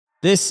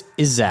This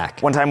is Zach.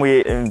 One time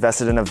we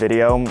invested in a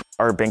video,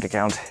 our bank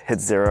account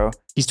hit zero.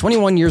 He's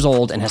 21 years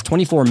old and has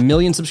 24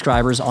 million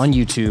subscribers on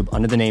YouTube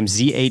under the name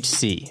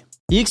ZHC.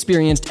 He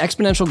experienced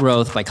exponential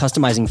growth by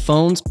customizing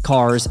phones,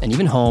 cars, and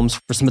even homes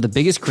for some of the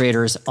biggest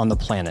creators on the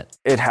planet.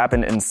 It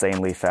happened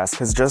insanely fast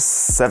because just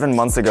 7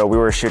 months ago, we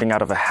were shooting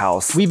out of a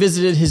house. We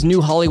visited his new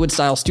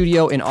Hollywood-style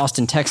studio in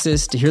Austin,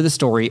 Texas to hear the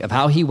story of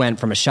how he went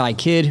from a shy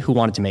kid who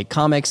wanted to make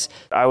comics.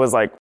 I was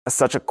like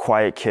such a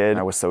quiet kid.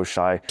 I was so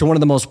shy. To one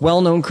of the most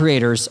well-known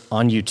creators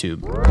on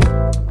YouTube.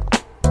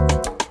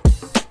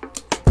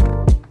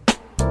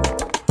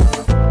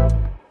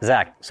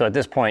 Zach, so at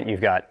this point,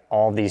 you've got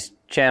all these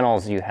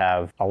channels, you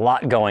have a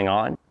lot going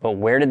on, but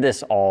where did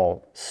this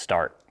all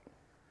start?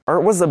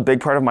 Art was a big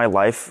part of my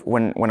life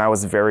when I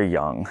was very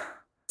young.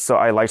 So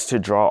I liked to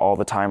draw all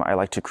the time. I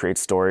liked to create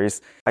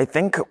stories. I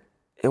think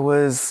it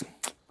was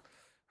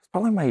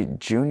probably my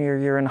junior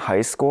year in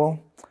high school.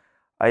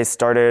 I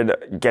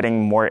started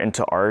getting more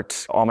into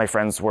art. All my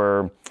friends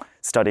were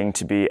studying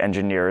to be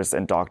engineers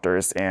and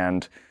doctors,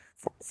 and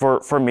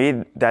for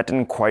me, that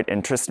didn't quite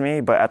interest me,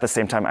 but at the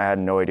same time, I had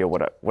no idea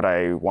what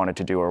I wanted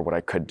to do or what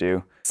I could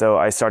do. So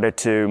I started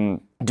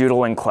to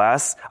doodle in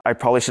class. I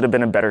probably should have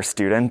been a better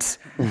student,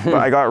 but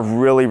I got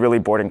really, really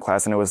bored in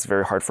class, and it was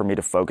very hard for me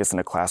to focus in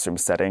a classroom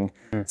setting.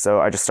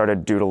 So I just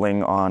started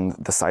doodling on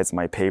the sides of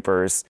my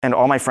papers. And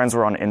all my friends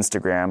were on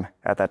Instagram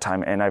at that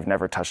time, and I've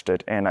never touched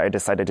it. And I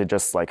decided to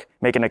just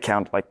make an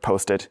account,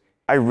 post it.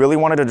 I really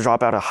wanted to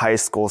drop out of high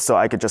school so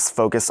I could just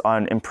focus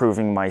on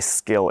improving my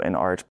skill in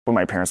art. But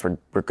my parents were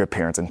good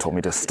parents and told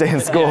me to stay in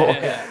school.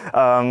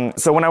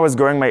 So when I was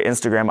growing my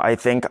Instagram, I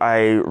think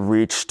I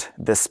reached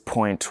this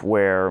point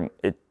where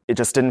it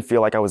just didn't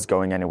feel like I was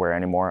going anywhere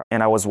anymore.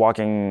 And I was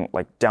walking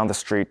down the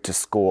street to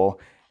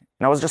school,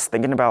 and I was just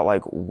thinking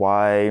about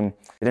why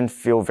it didn't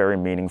feel very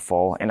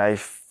meaningful. And I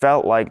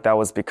felt like that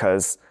was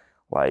because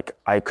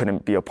I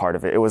couldn't be a part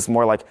of it. It was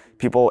more like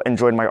people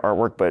enjoyed my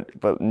artwork,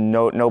 but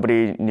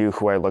nobody knew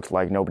who I looked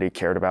like. Nobody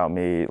cared about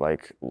me.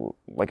 Like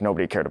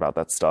nobody cared about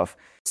that stuff.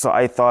 So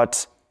I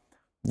thought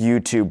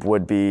YouTube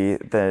would be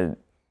the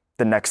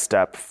next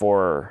step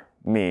for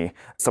me.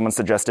 Someone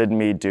suggested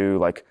me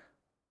do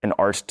an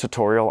art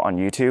tutorial on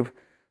YouTube.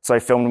 So I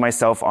filmed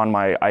myself on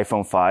my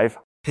iPhone 5.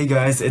 Hey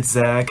guys, it's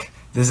Zach.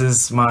 This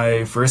is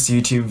my first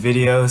YouTube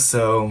video,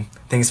 so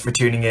thanks for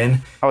tuning in.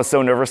 I was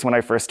so nervous when I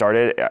first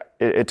started.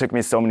 It took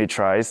me so many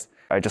tries.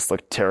 I just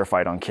looked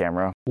terrified on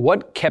camera.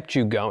 What kept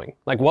you going?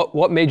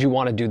 What made you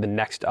want to do the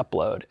next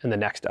upload and the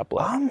next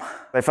upload?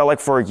 I felt like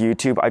for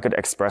YouTube, I could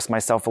express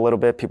myself a little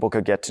bit. People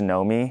could get to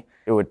know me.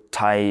 It would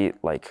tie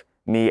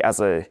me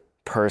as a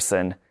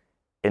person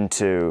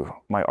into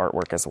my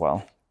artwork as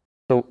well.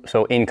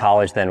 So in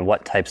college then,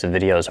 what types of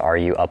videos are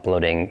you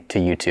uploading to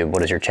YouTube?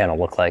 What does your channel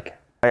look like?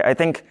 I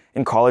think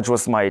in college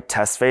was my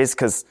test phase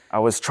because I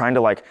was trying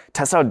to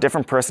test out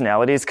different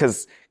personalities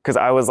because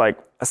I was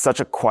such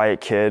a quiet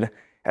kid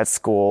at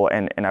school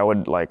and I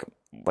would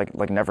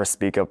never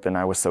speak up and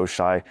I was so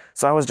shy.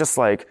 So I was just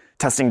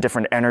testing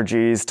different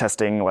energies,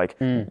 testing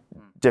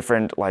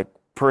different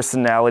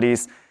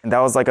personalities, and that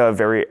was a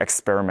very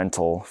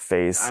experimental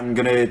phase. I'm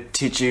gonna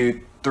teach you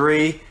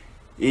 3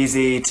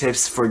 easy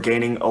tips for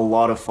gaining a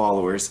lot of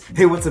followers.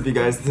 Hey, what's up you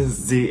guys? This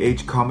is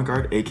ZH Comic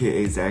Art,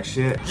 aka Zach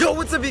Shit. Yo,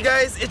 what's up you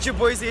guys? It's your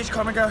boy ZH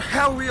Comic Art.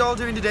 How are we all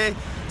doing today?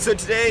 So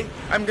today,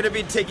 I'm gonna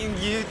be taking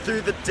you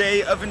through the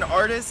day of an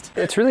artist.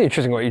 It's really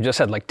interesting what you just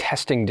said,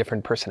 testing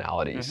different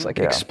personalities,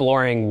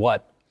 exploring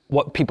what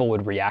people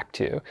would react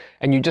to.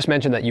 And you just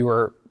mentioned that you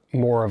were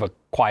more of a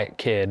quiet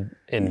kid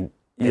in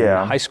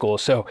high school.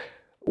 So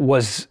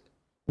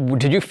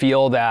did you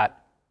feel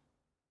that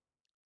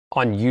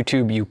on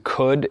YouTube you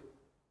could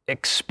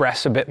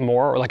express a bit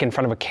more, or in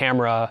front of a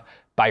camera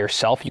by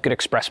yourself, you could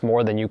express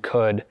more than you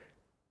could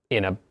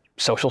in a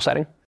social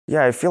setting?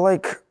 Yeah, I feel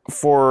like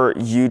for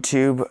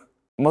YouTube,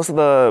 most of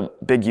the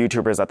big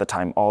YouTubers at the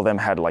time, all of them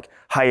had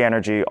high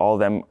energy, all of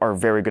them are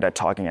very good at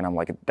talking, and I'm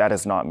that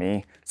is not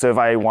me. So if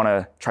I want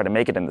to try to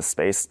make it in this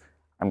space,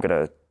 I'm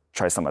gonna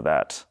try some of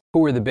that. Who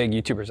were the big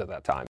YouTubers at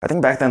that time? I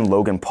think back then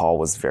Logan Paul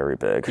was very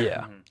big.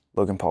 Yeah.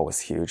 Logan Paul was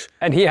huge.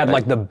 And he had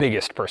the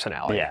biggest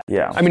personality.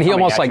 Yeah. I mean, he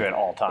almost at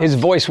all times. his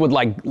voice would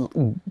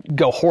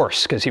go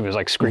hoarse because he was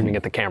screaming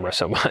at the camera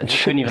so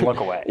much. Couldn't even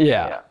look away.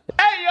 Yeah.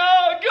 Hey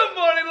y'all, good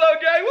morning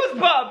Logan, what's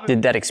poppin'?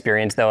 Did that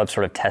experience though of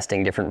sort of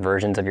testing different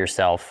versions of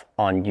yourself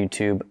on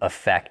YouTube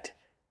affect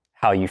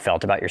how you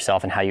felt about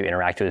yourself and how you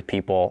interacted with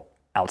people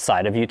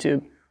outside of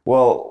YouTube?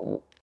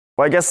 Well,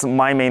 I guess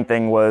my main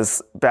thing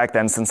was back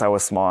then, since I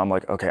was small, I'm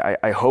okay,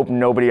 I hope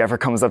nobody ever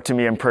comes up to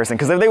me in person.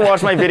 Because if they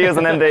watch my videos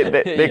and then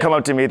they come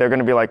up to me, they're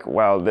going to be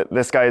wow,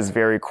 this guy is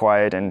very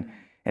quiet and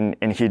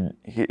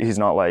he's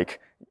not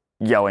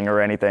yelling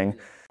or anything.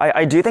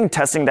 I do think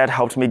testing that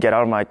helped me get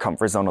out of my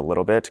comfort zone a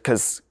little bit.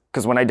 Because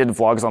when I did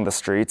vlogs on the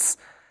streets,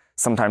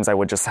 sometimes I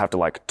would just have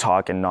to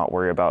talk and not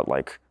worry about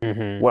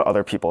what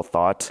other people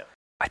thought.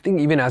 I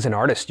think even as an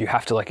artist, you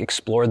have to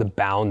explore the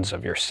bounds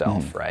of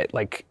yourself, right?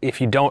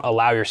 If you don't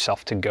allow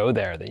yourself to go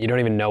there, then you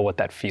don't even know what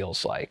that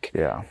feels like.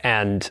 Yeah.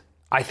 And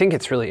I think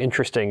it's really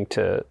interesting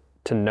to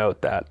to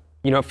note that,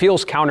 it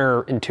feels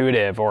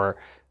counterintuitive or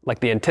like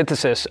the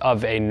antithesis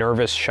of a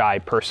nervous, shy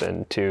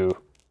person to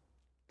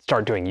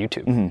start doing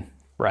YouTube,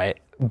 right?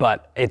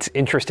 But it's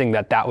interesting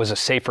that was a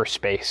safer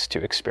space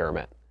to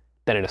experiment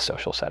than in a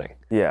social setting.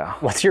 Yeah.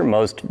 What's your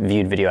most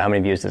viewed video? How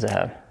many views does it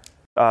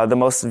have? The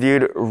most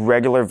viewed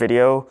regular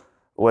video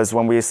was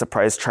when we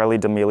surprised Charlie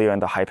D'Amelio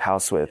and the Hype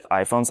House with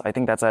iPhones. I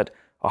think that's at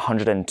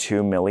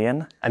 102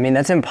 million. I mean,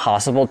 that's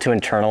impossible to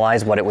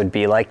internalize what it would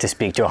be like to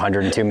speak to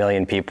 102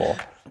 million people.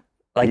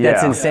 Like,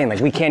 that's insane. Like,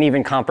 we can't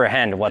even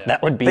comprehend what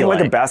that would be like. I think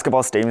like a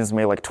basketball stadium's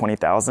made like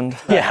 20,000.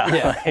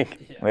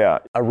 Yeah.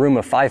 A room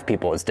of 5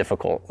 people is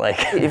difficult.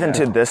 Like, even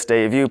to this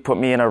day, if you put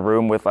me in a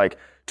room with like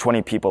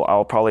 20 people,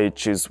 I'll probably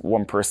choose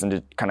one person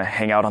to kind of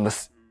hang out on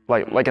this,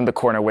 like in the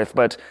corner with.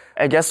 But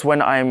I guess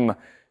when I'm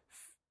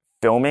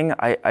filming,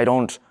 I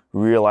don't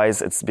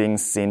realize it's being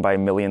seen by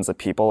millions of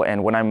people.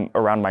 And when I'm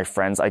around my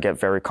friends, I get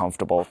very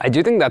comfortable. I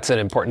do think that's an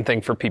important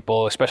thing for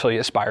people, especially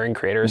aspiring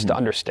creators, to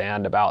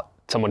understand about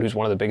someone who's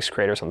one of the biggest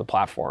creators on the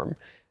platform,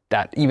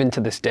 that even to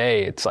this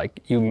day, it's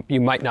like you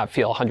might not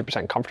feel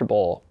 100%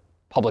 comfortable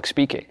public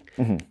speaking,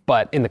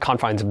 but in the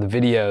confines of the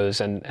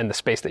videos and the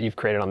space that you've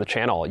created on the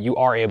channel, you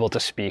are able to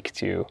speak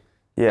to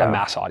a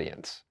mass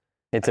audience.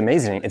 It's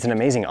amazing. It's an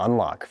amazing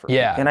unlock for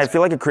people. And I feel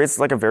like it creates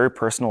like a very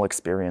personal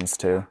experience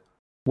too.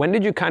 When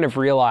did you kind of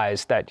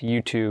realize that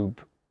YouTube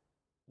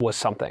was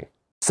something?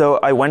 So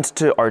I went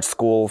to art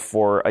school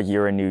for a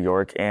year in New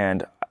York,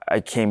 and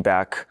I came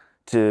back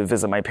to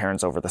visit my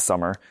parents over the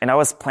summer. And I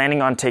was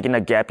planning on taking a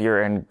gap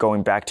year and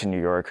going back to New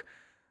York.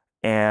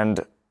 And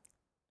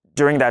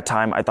during that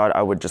time, I thought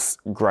I would just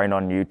grind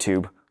on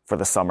YouTube for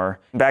the summer.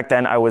 Back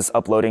then, I was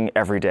uploading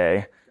every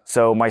day.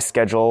 So my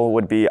schedule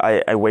would be,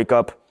 I wake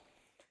up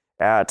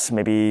at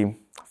maybe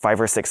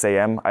 5 or 6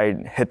 a.m.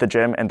 I'd hit the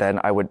gym, and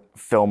then I would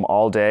film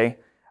all day.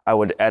 I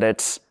would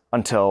edit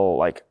until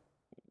like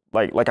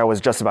I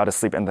was just about to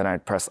sleep, and then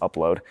I'd press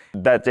upload.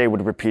 That day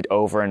would repeat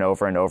over and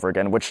over and over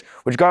again, which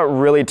got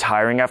really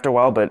tiring after a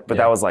while, but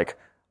that was like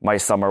my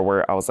summer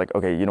where I was like,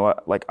 okay, you know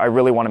what? Like, I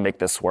really want to make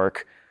this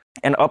work.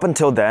 And up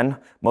until then,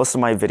 most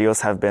of my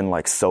videos have been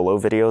like solo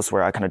videos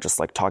where I kind of just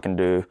like talking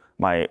to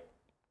my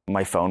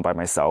phone by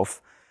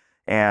myself.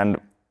 And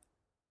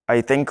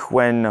I think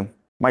when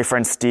my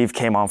friend Steve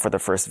came on for the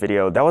first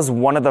video, that was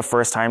one of the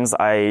first times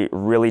I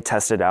really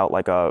tested out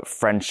like a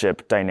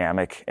friendship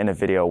dynamic in a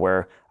video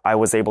where I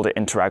was able to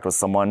interact with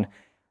someone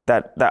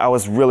that I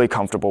was really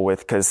comfortable with,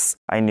 because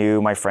I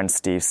knew my friend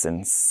Steve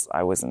since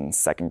I was in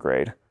 2nd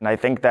grade. And I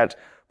think that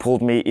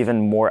pulled me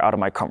even more out of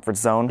my comfort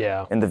zone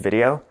in the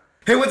video.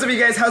 Hey, what's up, you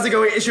guys? How's it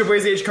going? It's your boy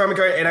ZH Comic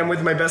Art, and I'm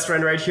with my best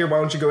friend right here. Why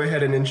don't you go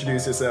ahead and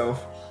introduce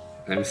yourself?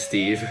 I'm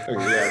Steve.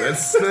 Yeah,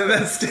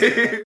 that's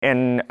Steve.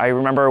 And I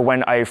remember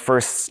when I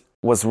first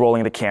was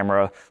rolling the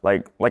camera,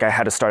 like I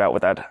had to start out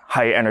with that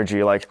high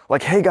energy, like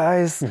hey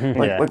guys,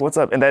 like what's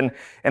up? And then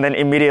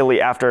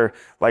immediately after,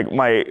 like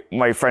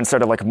my friend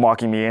started like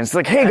mocking me, and it's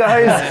like, hey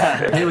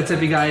guys. Hey, what's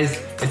up, you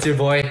guys? It's your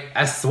boy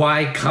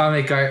SY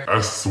Comic Art.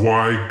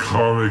 SY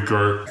Comic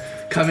Art.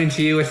 Coming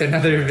to you with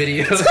another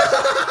video.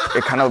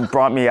 It kind of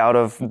brought me out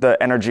of the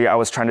energy I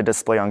was trying to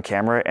display on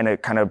camera, and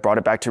it kind of brought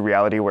it back to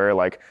reality where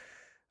like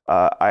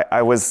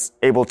I was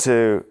able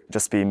to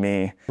just be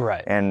me.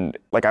 Right. And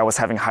like I was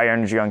having high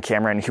energy on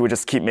camera, and he would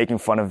just keep making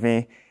fun of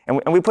me.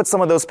 And we put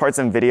some of those parts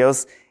in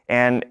videos.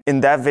 And in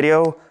that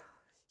video,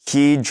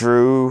 he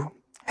drew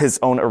his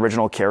own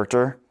original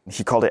character.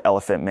 He called it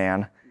Elephant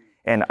Man.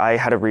 And I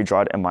had to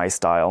redraw it in my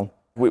style.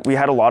 We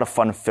had a lot of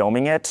fun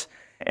filming it.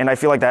 And I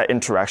feel like that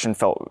interaction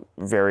felt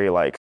very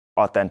like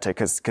authentic,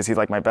 because he's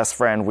like my best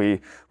friend.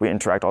 We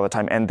interact all the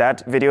time. And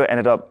that video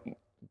ended up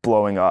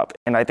blowing up.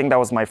 And I think that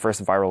was my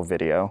first viral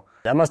video.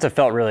 That must have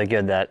felt really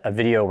good, that a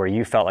video where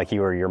you felt like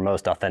you were your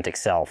most authentic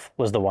self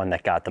was the one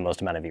that got the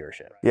most amount of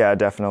viewership. Yeah,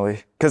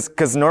 definitely.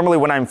 Because normally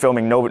when I'm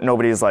filming,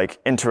 nobody's like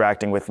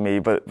interacting with me,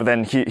 but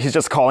then he's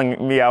just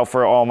calling me out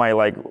for all my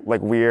like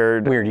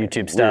weird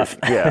YouTube stuff.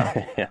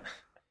 Yeah.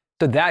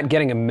 So that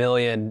getting 1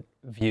 million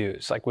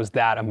views, like, was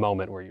that a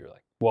moment where you were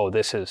like, whoa,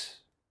 this is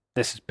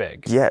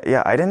big?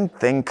 Yeah. I didn't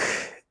think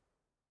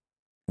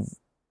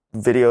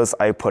videos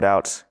I put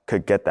out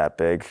could get that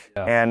big.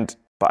 Yeah.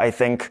 But I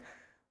think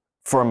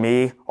for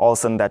me, all of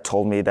a sudden that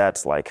told me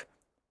that like,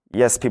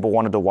 yes, people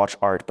wanted to watch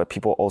art, but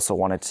people also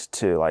wanted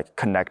to like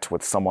connect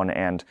with someone,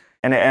 and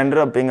it ended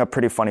up being a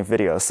pretty funny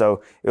video.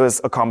 So it was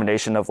a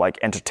combination of like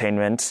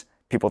entertainment,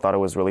 people thought it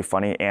was really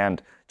funny,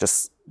 and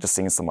just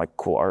seeing some like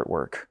cool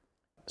artwork.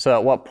 So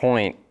at what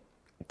point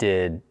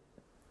did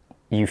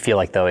you feel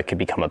like though it could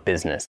become a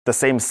business? The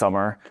same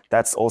summer.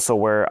 That's also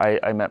where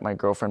I met my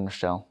girlfriend,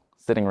 Michelle,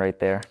 sitting right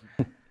there.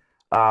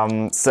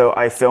 So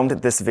I filmed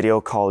this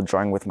video called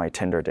Drawing with My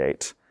Tinder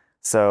Date.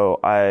 So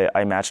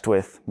I matched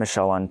with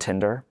Michelle on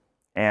Tinder,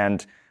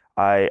 and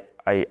I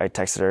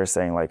texted her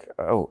saying like,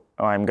 oh,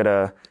 I'm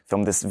gonna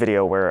film this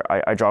video where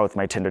I draw with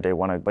my Tinder date,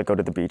 want to like go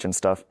to the beach and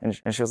stuff. And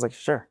she was like,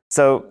 sure.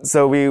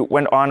 So we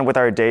went on with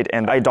our date,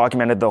 and I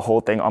documented the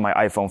whole thing on my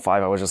iPhone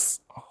 5. I was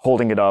just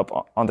holding it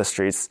up on the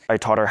streets. I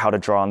taught her how to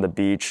draw on the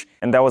beach,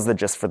 and that was the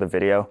gist for the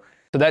video.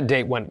 So that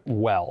date went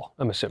well,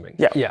 I'm assuming.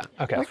 Yeah. Yeah.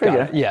 Okay. That's pretty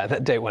Got it. good. Yeah,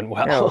 that date went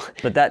well. Yeah.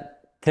 But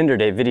that Tinder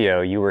date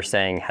video you were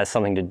saying has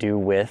something to do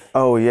with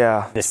Oh,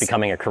 yeah. this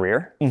becoming a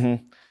career?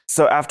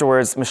 So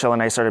afterwards, Michelle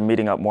and I started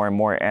meeting up more and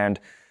more. And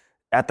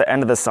at the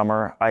end of the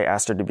summer, I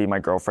asked her to be my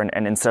girlfriend.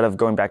 And instead of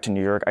going back to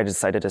New York, I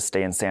decided to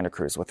stay in Santa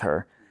Cruz with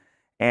her.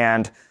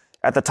 And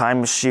at the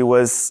time,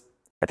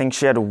 I think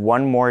she had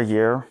one more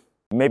year,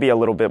 maybe a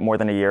little bit more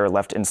than a year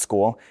left in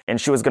school. And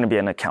she was going to be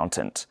an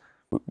accountant.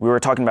 We were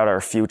talking about our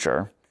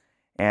future.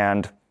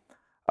 And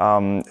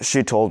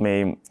she told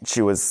me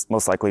she was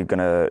most likely going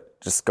to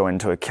just go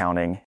into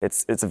accounting.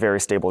 It's a very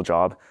stable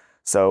job.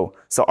 So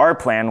our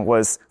plan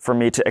was for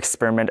me to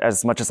experiment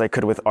as much as I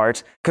could with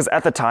art. Because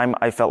at the time,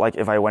 I felt like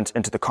if I went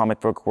into the comic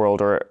book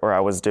world or I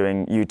was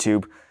doing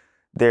YouTube,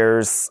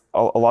 there's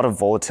a lot of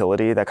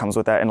volatility that comes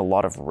with that and a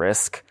lot of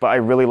risk. But I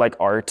really like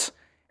art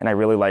and I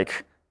really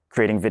like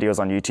creating videos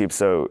on YouTube.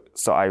 So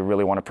I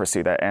really want to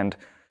pursue that. And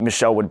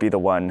Michelle would be the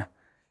one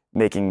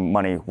making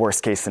money,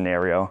 worst case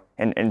scenario.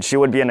 And she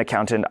would be an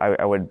accountant.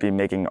 I would be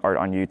making art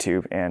on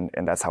YouTube. And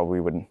that's how we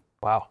would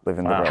live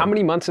in the world. How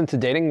many months into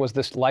dating was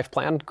this life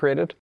plan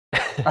created?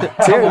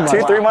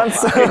 3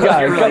 months.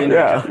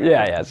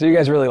 Yeah. So you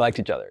guys really liked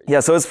each other. Yeah,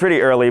 so it was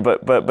pretty early,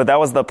 but that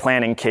was the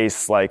plan in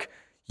case like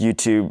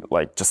YouTube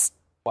like just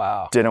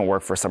didn't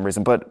work for some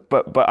reason. But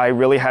I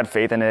really had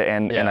faith in it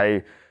and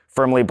I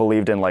firmly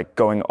believed in like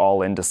going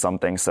all into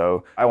something.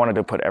 So I wanted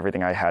to put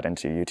everything I had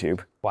into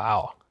YouTube.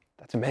 Wow,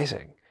 that's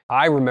amazing.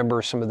 I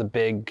remember some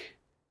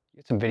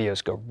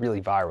videos go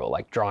really viral,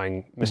 like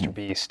drawing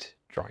MrBeast,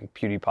 drawing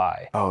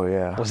PewDiePie. Oh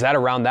yeah. Was that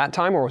around that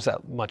time or was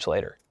that much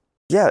later?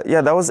 Yeah,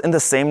 that was in the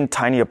same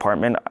tiny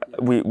apartment.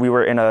 We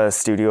were in a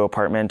studio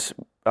apartment.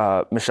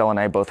 Michelle and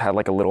I both had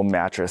like a little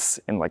mattress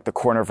in like the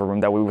corner of a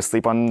room that we would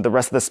sleep on. The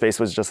rest of the space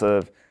was just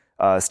a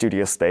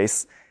studio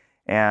space.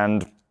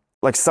 And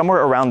like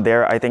somewhere around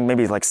there, I think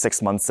maybe like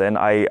 6 months in,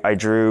 I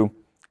drew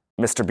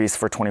MrBeast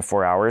for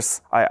 24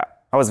 hours. I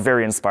was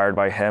very inspired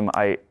by him.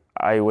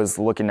 I was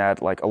looking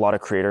at like a lot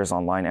of creators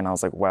online and I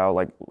was like, wow,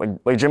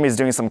 like Jimmy's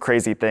doing some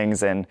crazy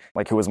things and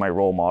like who was my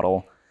role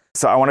model.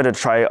 So I wanted to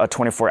try a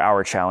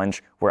 24-hour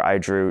challenge where I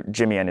drew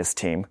Jimmy and his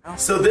team.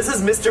 So this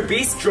is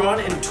MrBeast drawn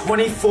in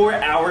 24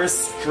 hours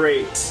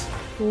straight.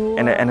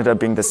 And it ended up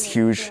being this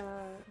huge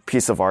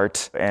piece of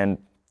art. And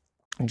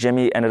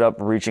Jimmy ended up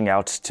reaching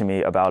out to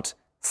me about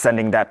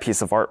sending that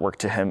piece of artwork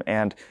to him.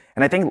 And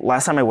I think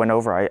last time I went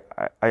over,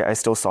 I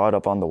still saw it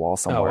up on the wall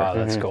somewhere. Oh, wow,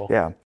 that's cool.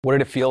 Yeah. What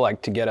did it feel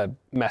like to get a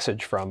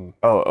message from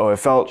it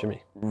felt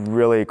Jimmy?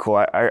 Really cool.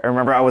 I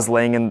remember I was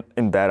laying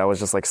in bed. I was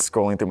just like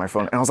scrolling through my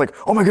phone and I was like,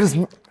 oh my goodness,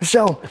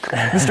 Michelle,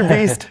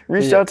 MrBeast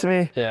reached out to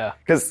me. Yeah.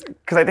 Because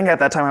I think at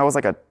that time I was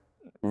like a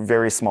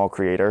very small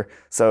creator.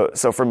 So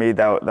for me,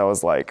 that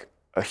was like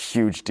a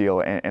huge deal.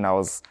 And I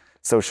was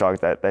so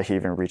shocked that he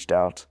even reached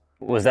out.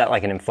 Was that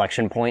like an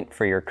inflection point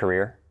for your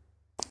career?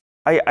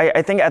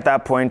 I think at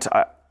that point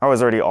I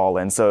was already all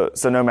in. So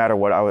no matter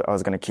what, I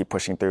was going to keep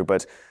pushing through.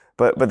 But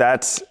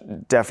that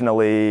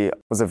definitely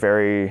was a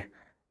very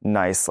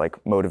nice,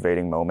 like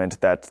motivating moment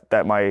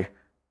that my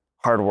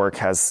hard work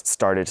has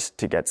started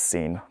to get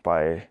seen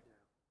by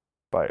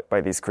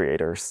these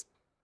creators.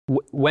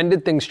 When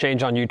did things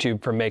change on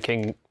YouTube from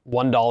making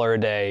 $1 a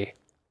day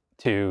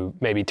to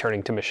maybe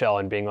turning to Michelle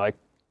and being like,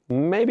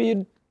 maybe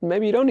you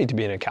don't need to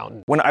be an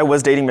accountant? When I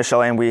was dating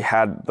Michelle and we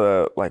had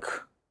the like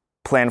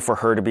plan for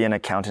her to be an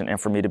accountant and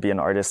for me to be an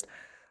artist,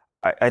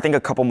 I think a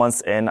couple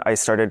months in, I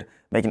started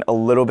making a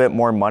little bit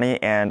more money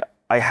and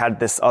I had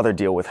this other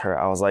deal with her.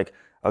 I was like,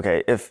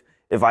 okay, if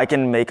I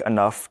can make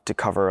enough to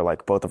cover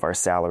like both of our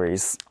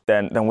salaries,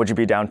 then would you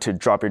be down to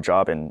drop your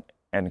job and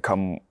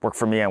come work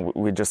for me and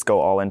we just go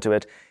all into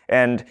it?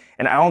 And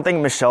I don't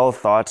think Michelle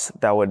thought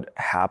that would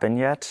happen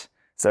yet.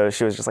 So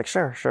she was just like,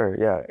 sure,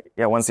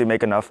 yeah. Once you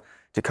make enough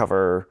to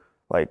cover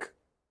like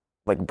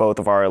both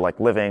of our like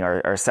living,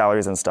 our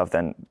salaries and stuff,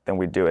 then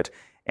we'd do it.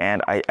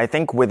 And I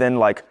think within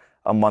like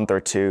a month or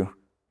two,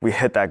 we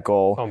hit that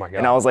goal. Oh my God.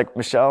 And I was like,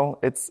 Michelle,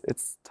 it's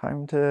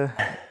time to,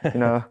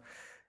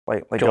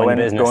 like go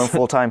in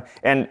full time.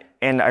 And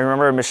I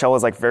remember Michelle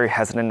was like very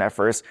hesitant at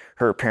first.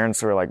 Her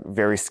parents were like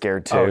very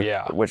scared too. Oh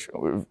yeah. Which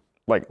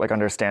like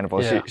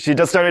understandable. Yeah. She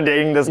just started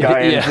dating this guy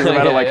and she's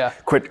about to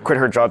quit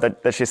her job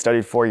that she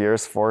studied 4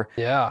 years for.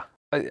 Yeah.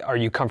 Are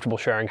you comfortable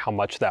sharing how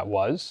much that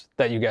was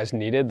that you guys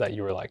needed, that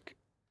you were like,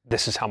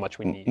 this is how much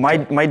we need?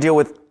 My deal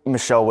with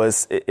Michelle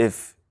was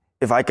if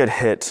I could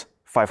hit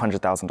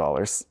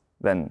 $500,000,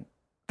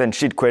 then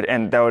she'd quit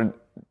and that would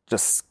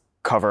just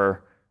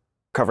cover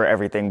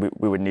everything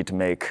we would need to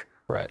make.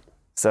 Right.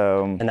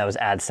 So and that was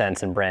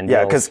AdSense and brand deals.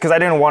 Yeah, because I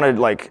didn't want to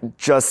like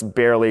just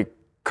barely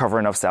cover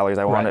enough salaries.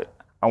 I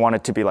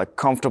wanted to be like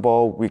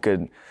comfortable. We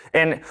could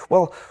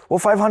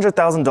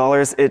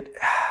 $500,000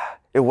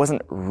 it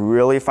wasn't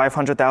really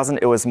 $500,000.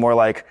 It was more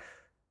like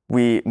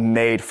we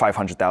made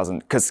 $500,000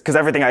 because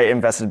everything I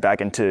invested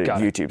back into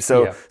YouTube.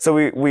 So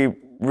we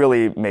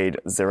really made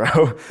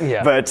zero.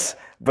 Yeah. But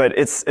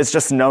it's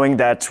just knowing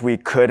that we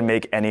could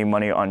make any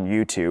money on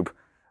YouTube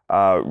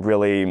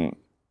really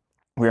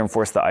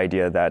reinforced the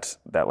idea that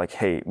like,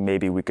 hey,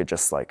 maybe we could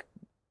just like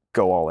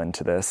go all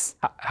into this.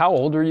 How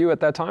old were you at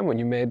that time when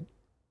you made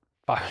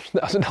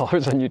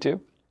 $500,000 on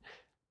YouTube?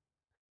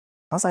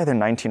 I was either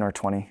 19 or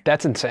 20.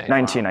 That's insane.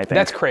 19, I think.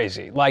 That's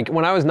crazy. Like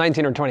when I was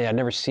 19 or 20, I'd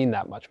never seen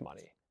that much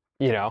money.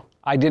 You know,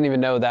 I didn't even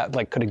know that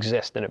like could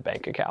exist in a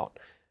bank account.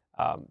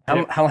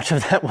 How much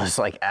of that was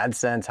like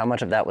AdSense? How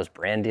much of that was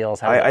brand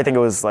deals? I think it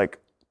was like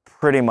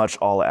pretty much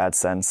all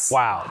AdSense.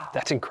 Wow,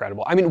 that's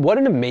incredible. I mean, what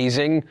an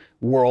amazing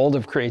world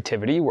of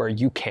creativity where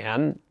you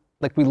can,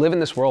 like we live in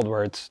this world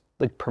where it's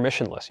like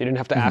permissionless. You didn't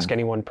have to ask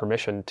anyone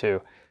permission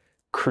to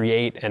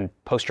create and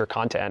post your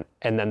content,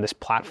 and then this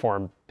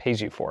platform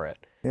pays you for it.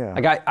 Yeah.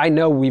 Like I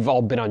know we've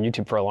all been on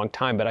YouTube for a long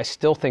time, but I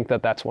still think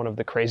that that's one of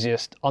the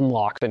craziest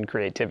unlocks in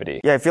creativity.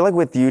 Yeah, I feel like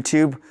with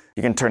YouTube,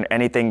 you can turn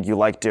anything you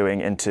like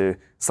doing into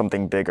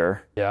something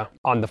bigger. Yeah.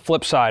 On the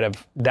flip side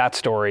of that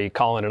story,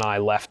 Colin and I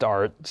left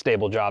our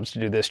stable jobs to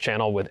do this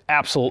channel with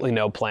absolutely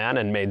no plan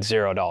and made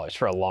 $0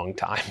 for a long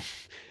time.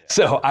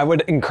 So I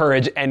would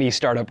encourage any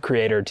startup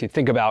creator to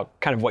think about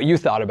kind of what you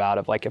thought about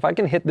of like, if I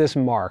can hit this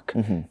mark,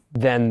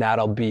 then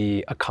that'll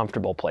be a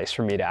comfortable place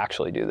for me to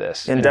actually do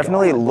this. And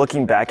definitely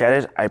looking back at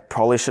it, I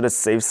probably should have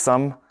saved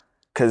some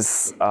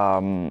because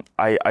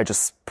I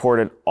just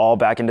poured it all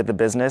back into the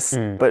business.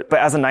 But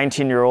as a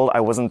 19-year-old, I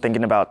wasn't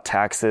thinking about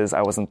taxes.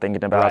 I wasn't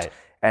thinking about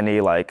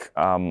any like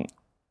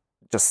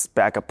just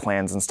backup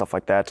plans and stuff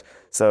like that.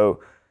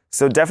 So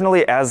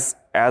definitely as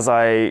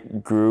I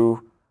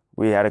grew,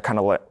 we had to kind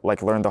of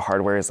like learn the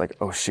hard way. It's like,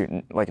 oh shoot,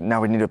 like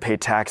now we need to pay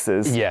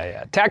taxes.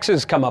 Yeah.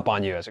 Taxes come up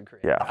on you as a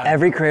creator. Yeah.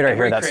 Every creator I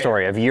hear that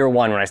story of year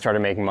one when I started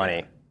making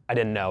money. I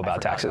didn't know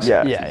about taxes.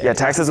 Yeah,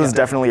 taxes was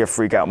definitely a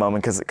freak out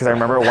moment because I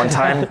remember one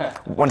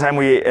time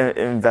we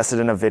invested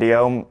in a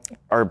video,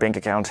 our bank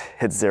account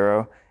hit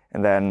zero,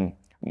 and then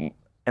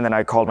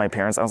I called my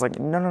parents. I was like,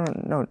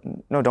 no,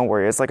 don't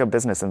worry, it's like a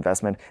business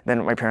investment. And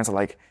then my parents are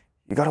like,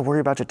 you got to worry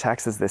about your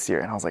taxes this year,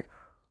 and I was like,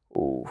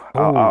 ooh,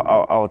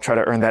 I'll try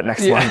to earn that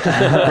next month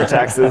for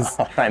taxes.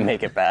 I'll try and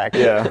make it back.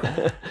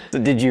 Yeah. So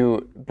did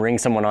you bring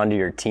someone onto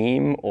your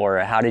team, or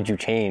how did you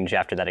change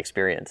after that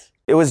experience?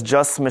 It was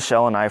just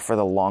Michelle and I for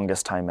the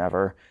longest time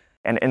ever.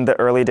 And in the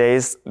early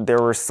days, there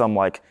were some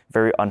like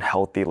very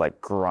unhealthy like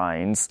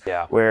grinds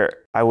where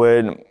I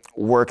would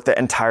work the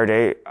entire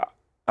day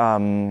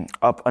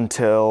up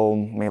until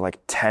maybe like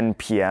 10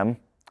 p.m.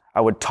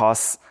 I would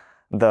toss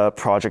the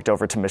project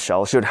over to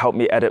Michelle. She would help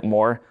me edit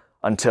more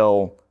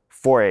until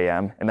 4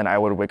 a.m. and then I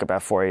would wake up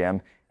at 4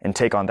 a.m. and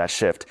take on that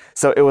shift.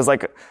 So it was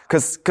like,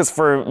 cause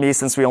for me,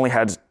 since we only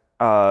had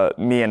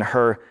me and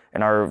her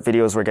and our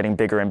videos were getting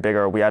bigger and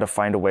bigger, we had to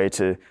find a way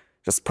to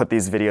just put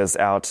these videos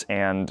out.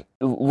 And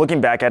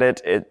looking back at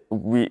it,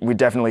 we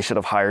definitely should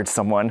have hired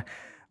someone.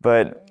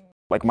 But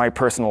like my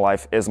personal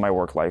life is my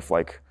work life.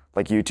 Like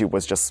YouTube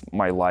was just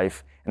my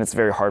life, and it's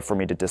very hard for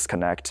me to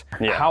disconnect.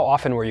 Yeah. How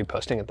often were you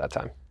posting at that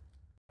time?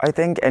 I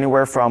think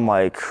anywhere from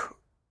like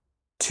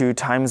 2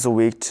 times a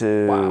week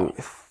to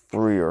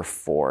 3 or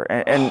 4.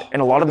 And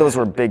a lot of those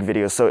were big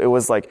videos. So it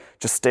was like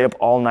just stay up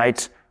all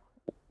night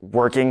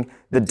working.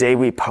 The day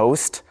we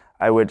post,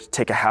 I would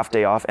take a half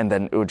day off and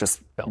then it would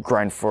just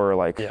grind for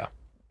like,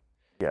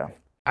 yeah.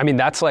 I mean,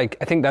 that's like,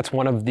 I think that's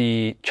one of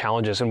the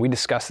challenges, and we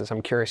discussed this,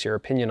 I'm curious your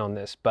opinion on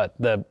this, but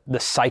the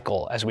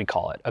cycle, as we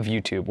call it, of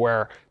YouTube,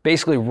 where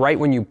basically right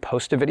when you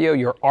post a video,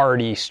 you're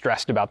already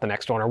stressed about the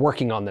next one or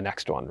working on the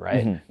next one,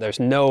 right? There's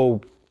no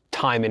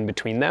time in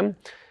between them.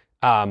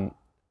 And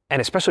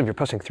especially if you're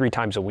posting 3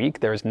 times a week,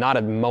 there's not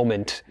a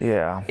moment.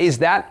 Yeah. Is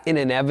that an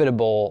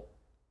inevitable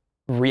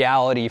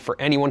reality for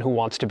anyone who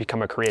wants to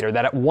become a creator,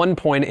 that at one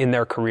point in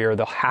their career,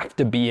 they'll have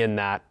to be in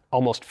that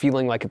almost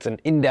feeling like it's an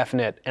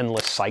indefinite,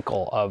 endless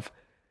cycle of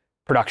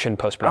production,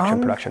 post-production,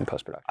 production,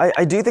 post-production?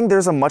 I do think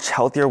there's a much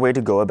healthier way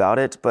to go about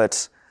it,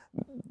 but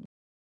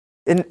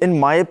in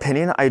my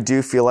opinion, I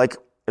do feel like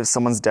if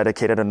someone's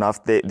dedicated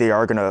enough, they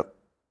are going to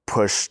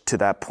push to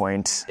that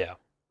point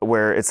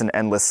where it's an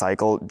endless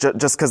cycle,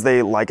 just because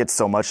they like it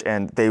so much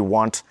and they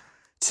want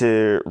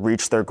to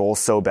reach their goals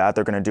so bad,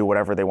 they're going to do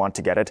whatever they want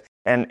to get it.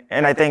 And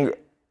I think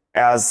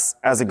as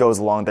it goes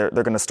along, they're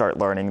going to start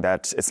learning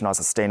that it's not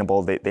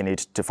sustainable. They need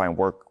to find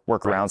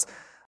workarounds.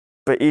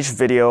 But each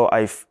video,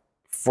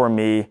 for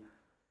me,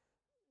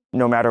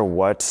 no matter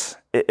what,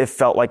 it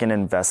felt like an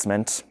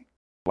investment.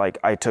 Like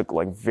I took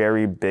like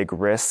very big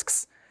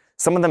risks.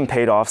 Some of them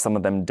paid off, some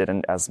of them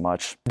didn't as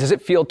much. Does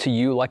it feel to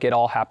you like it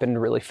all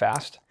happened really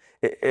fast?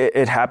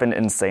 It happened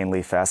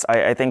insanely fast.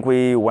 I think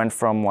we went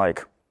from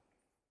like,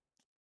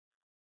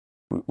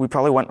 we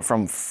probably went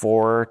from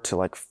 4 to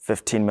like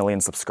 15 million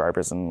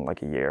subscribers in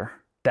like a year.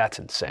 That's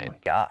insane. Oh my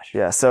gosh.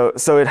 Yeah, so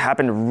it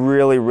happened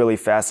really, really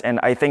fast. And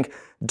I think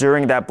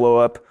during that blow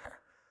up,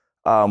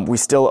 we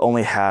still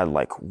only had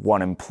like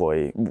 1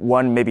 employee,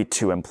 1, maybe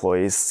 2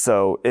 employees.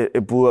 So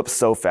it blew up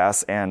so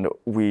fast and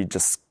we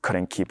just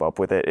couldn't keep up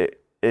with it.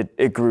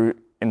 It grew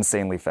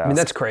insanely fast. I mean,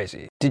 that's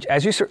crazy.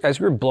 As you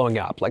were blowing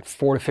up, like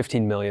 4 to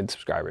 15 million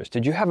subscribers,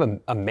 did you have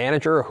a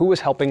manager, or who was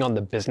helping on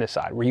the business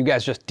side? Were you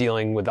guys just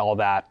dealing with all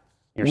that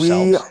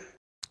yourselves?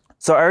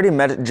 So I already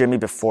met Jimmy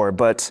before,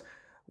 but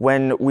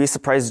when we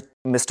surprised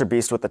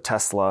MrBeast with the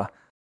Tesla,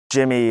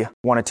 Jimmy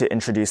wanted to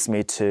introduce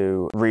me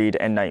to Reed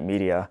and Knight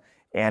Media.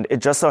 And it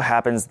just so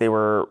happens they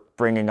were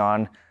bringing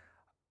on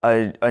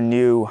a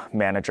new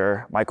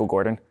manager, Michael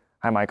Gordon.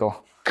 Hi,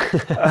 Michael.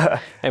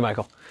 Hey,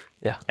 Michael.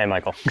 Yeah. Hey,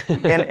 Michael.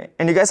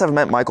 and you guys have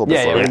met Michael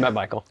before. Yeah, we met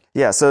Michael.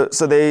 Yeah, so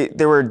they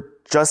were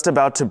just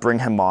about to bring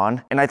him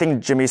on. And I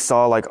think Jimmy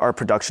saw like our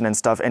production and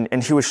stuff,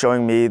 and he was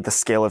showing me the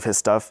scale of his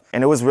stuff.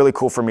 And it was really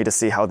cool for me to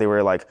see how they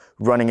were like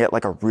running it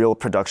like a real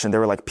production. There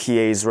were like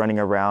PAs running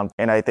around.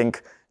 And I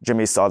think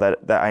Jimmy saw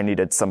that I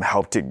needed some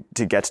help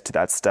to get to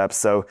that step.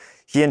 So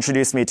he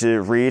introduced me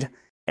to Reed,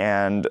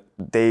 and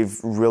they've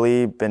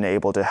really been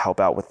able to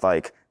help out with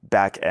like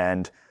back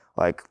end,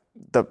 like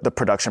the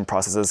production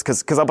processes.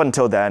 Cause up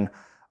until then,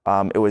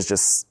 it was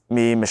just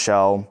me,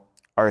 Michelle,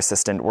 our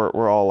assistant.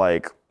 We're all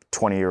like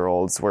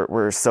 20-year-olds.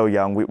 We're so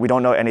young. We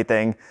don't know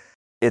anything.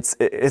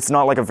 It's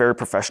not like a very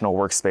professional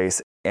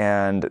workspace.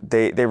 And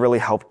they really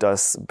helped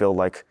us build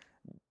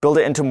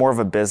it into more of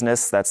a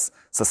business that's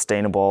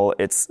sustainable.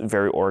 It's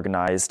very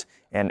organized.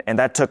 And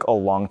that took a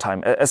long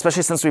time,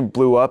 especially since we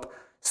blew up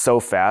so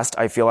fast.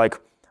 I feel like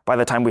by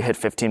the time we hit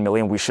 15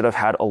 million, we should have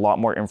had a lot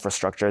more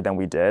infrastructure than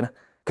we did,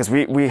 because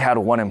we had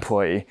one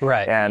employee.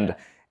 Right.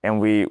 And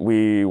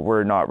we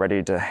were not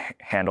ready to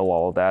handle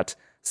all of that.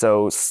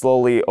 So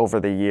slowly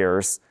over the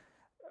years,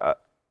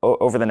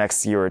 over the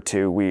next year or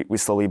two, we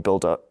slowly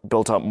built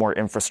up more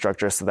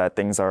infrastructure so that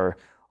things are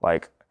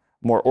like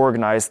more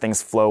organized,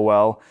 things flow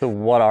well. So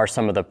what are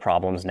some of the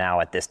problems now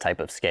at this type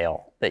of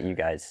scale that you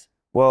guys?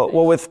 Well,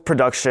 with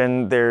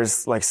production,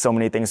 there's like so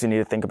many things we need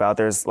to think about.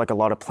 There's like a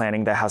lot of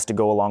planning that has to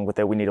go along with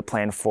it. We need to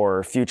plan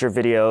for future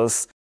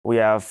videos. We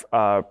have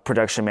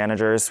production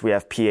managers, we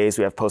have PAs,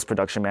 we have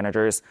post-production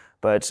managers.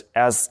 But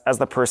as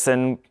the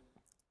person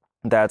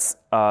that's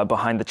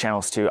behind the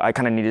channels too, I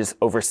kind of need to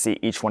oversee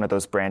each one of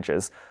those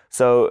branches.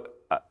 So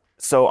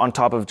on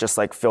top of just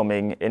like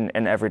filming in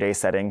an everyday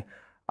setting,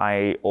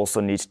 I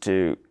also need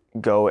to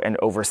go and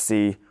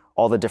oversee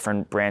all the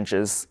different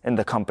branches in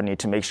the company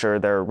to make sure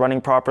they're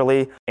running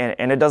properly.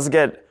 And it does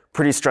get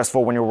pretty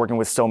stressful when you're working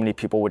with so many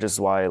people, which is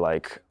why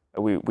like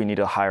we need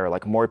to hire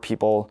like more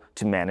people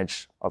to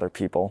manage other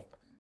people.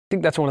 I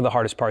think that's one of the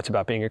hardest parts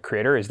about being a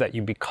creator, is that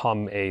you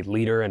become a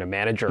leader and a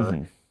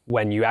manager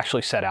when you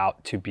actually set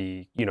out to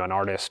be, an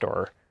artist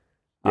or,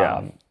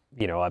 a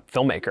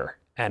filmmaker.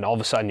 And all of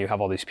a sudden you have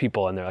all these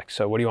people and they're like,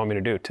 so what do you want me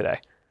to do today?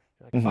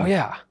 Like, oh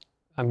yeah,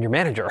 I'm your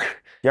manager.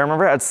 Yeah, I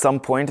remember at some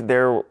point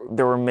there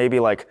were maybe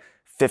like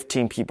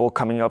 15 people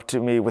coming up to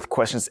me with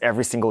questions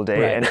every single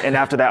day. Right. And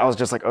after that, I was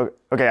just like, oh,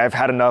 okay, I've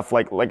had enough.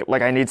 Like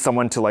I need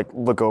someone to like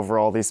look over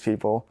all these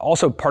people.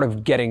 Also part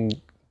of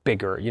getting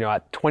bigger,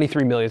 at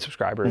 23 million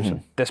subscribers,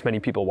 this many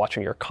people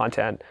watching your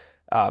content,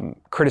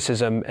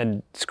 criticism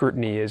and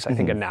scrutiny is, I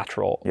think, a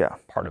natural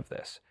part of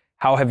this.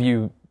 How have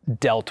you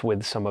dealt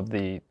with some of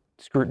the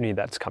scrutiny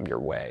that's come your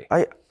way?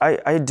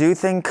 I do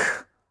think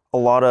a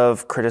lot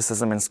of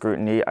criticism and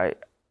scrutiny,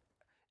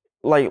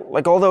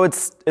 although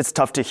it's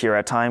tough to hear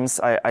at times,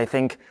 I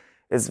think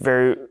it's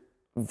very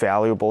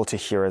valuable to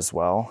hear as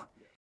well.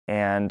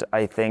 And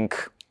I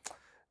think,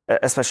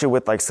 especially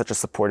with like such a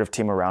supportive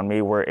team around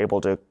me, we're able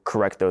to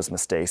correct those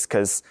mistakes.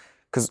 Because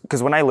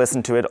when I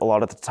listen to it, a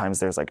lot of the times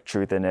there's like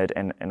truth in it,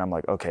 and I'm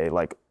like, okay,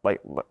 like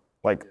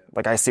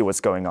I see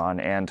what's going on.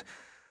 And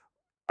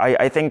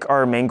I think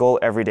our main goal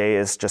every day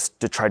is just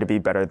to try to be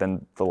better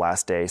than the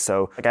last day.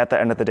 So like at the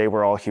end of the day,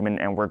 we're all human,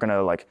 and we're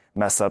gonna like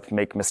mess up,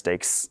 make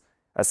mistakes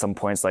at some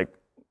points. Like,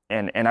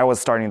 and I was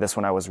starting this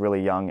when I was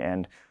really young,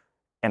 and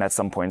at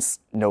some points,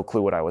 no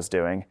clue what I was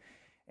doing.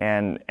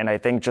 And I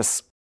think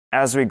just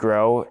as we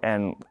grow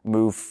and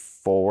move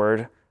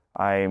forward,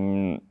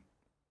 I'm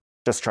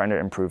just trying to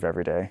improve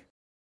every day.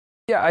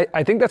 Yeah,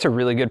 I think that's a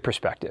really good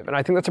perspective. And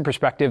I think that's a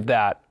perspective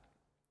that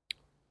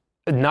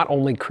not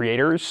only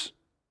creators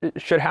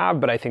should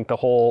have, but I think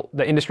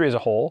the industry as a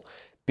whole,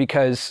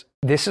 because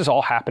this is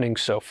all happening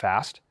so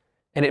fast.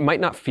 And it might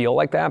not feel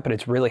like that, but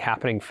it's really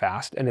happening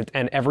fast.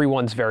 And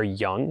everyone's very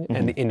young,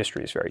 and the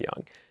industry is very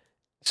young.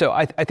 So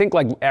I think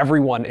like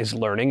everyone is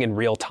learning in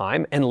real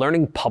time and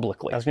learning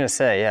publicly. I was going to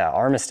say, yeah,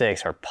 our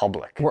mistakes are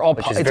public,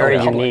 which is it's very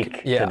all public.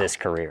 unique to this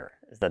career.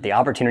 Is that the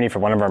opportunity for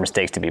one of our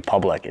mistakes to be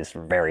public is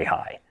very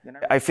high.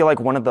 I feel like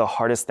one of the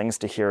hardest things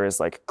to hear is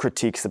like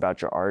critiques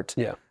about your art.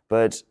 Yeah.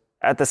 But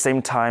at the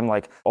same time,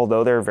 like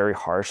although they're very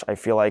harsh, I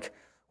feel like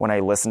when I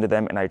listen to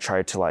them and I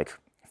try to like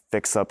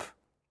fix up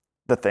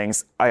the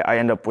things, I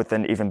end up with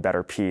an even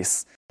better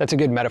piece. That's a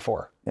good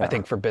metaphor, I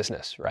think, for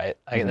business, right?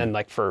 And then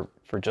like for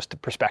just the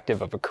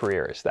perspective of a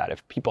career, is that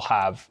if people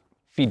have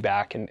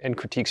feedback and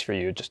critiques for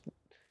you, just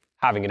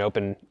having an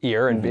open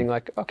ear and being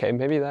like, okay,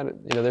 maybe that,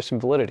 there's some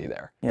validity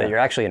there. That you're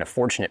actually in a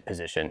fortunate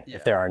position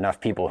if there are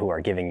enough people who are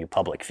giving you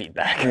public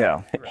feedback.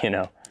 Yeah.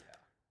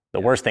 The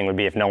worst thing would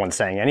be if no one's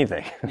saying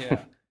anything.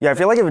 Yeah, I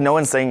feel like if no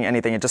one's saying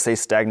anything, it just stays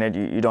stagnant.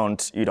 You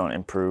don't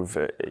improve.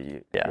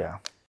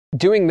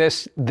 Doing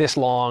this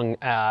long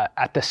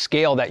at the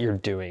scale that you're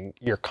doing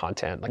your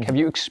content, like have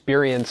you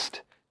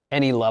experienced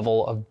any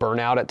level of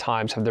burnout at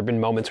times? Have there been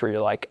moments where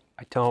you're like,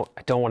 I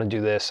don't want to do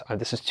this.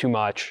 This is too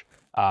much.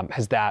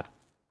 Has that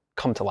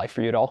come to life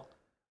for you at all?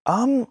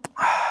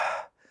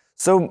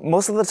 So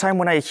most of the time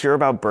when I hear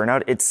about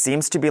burnout, it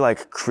seems to be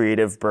like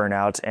creative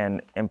burnout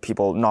and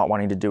people not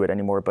wanting to do it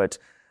anymore. But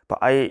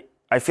I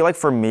feel like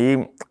for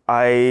me,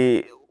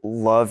 I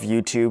love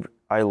YouTube.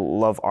 I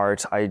love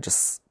art. I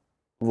just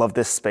love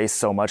this space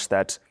so much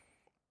that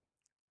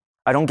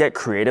I don't get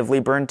creatively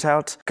burnt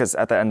out, because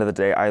at the end of the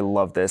day, I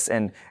love this.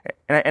 And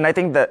I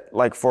think that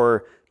like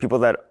for people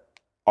that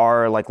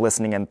are like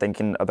listening and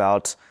thinking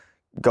about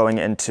going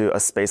into a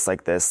space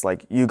like this,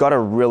 like you got to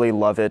really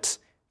love it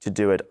to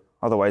do it.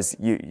 Otherwise,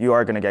 you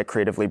are going to get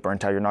creatively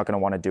burnt out. You're not going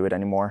to want to do it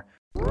anymore.